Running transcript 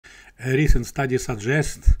A recent study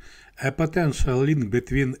suggests a potential link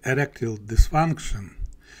between erectile dysfunction,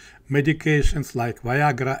 medications like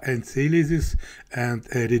Viagra and Cialis, and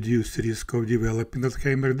a reduced risk of developing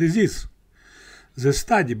Alzheimer's disease. The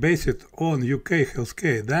study, based on UK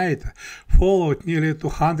healthcare data, followed nearly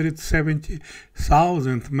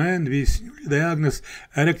 270,000 men with newly diagnosed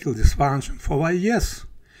erectile dysfunction for 1 year.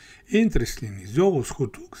 Interestingly, those who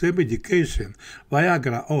took the medication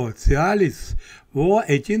Viagra or Cialis were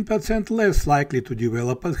 18% less likely to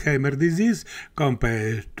develop Alzheimer's disease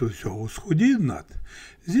compared to those who did not.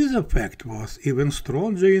 This effect was even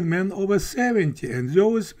stronger in men over 70 and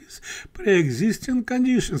those with pre-existing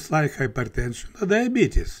conditions like hypertension or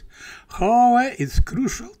diabetes. However, it's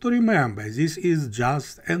crucial to remember this is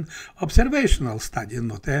just an observational study,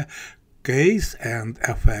 not a case and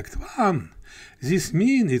effect one. This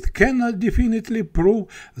means it cannot definitively prove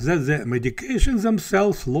that the medications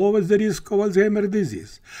themselves lower the risk of Alzheimer's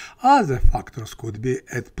disease. Other factors could be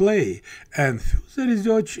at play, and further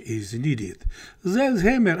research is needed. The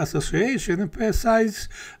Alzheimer's Association emphasizes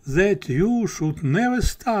that you should never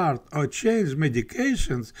start or change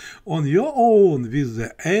medications on your own with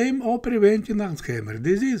the aim of preventing Alzheimer's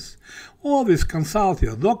disease. Always consult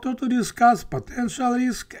your doctor to discuss potential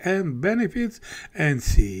risks and benefits and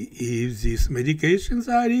see if these medications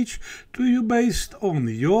are reached to you based on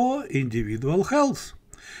your individual health.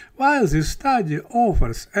 While this study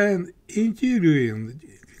offers an intriguing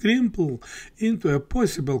glimpse into a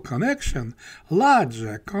possible connection,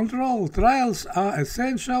 larger controlled trials are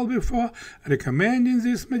essential before recommending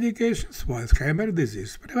these medications for Alzheimer's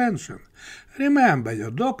disease prevention. Remember,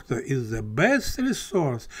 your doctor is the best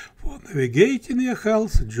resource for navigating your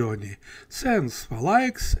health journey. Thanks for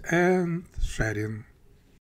likes and sharing.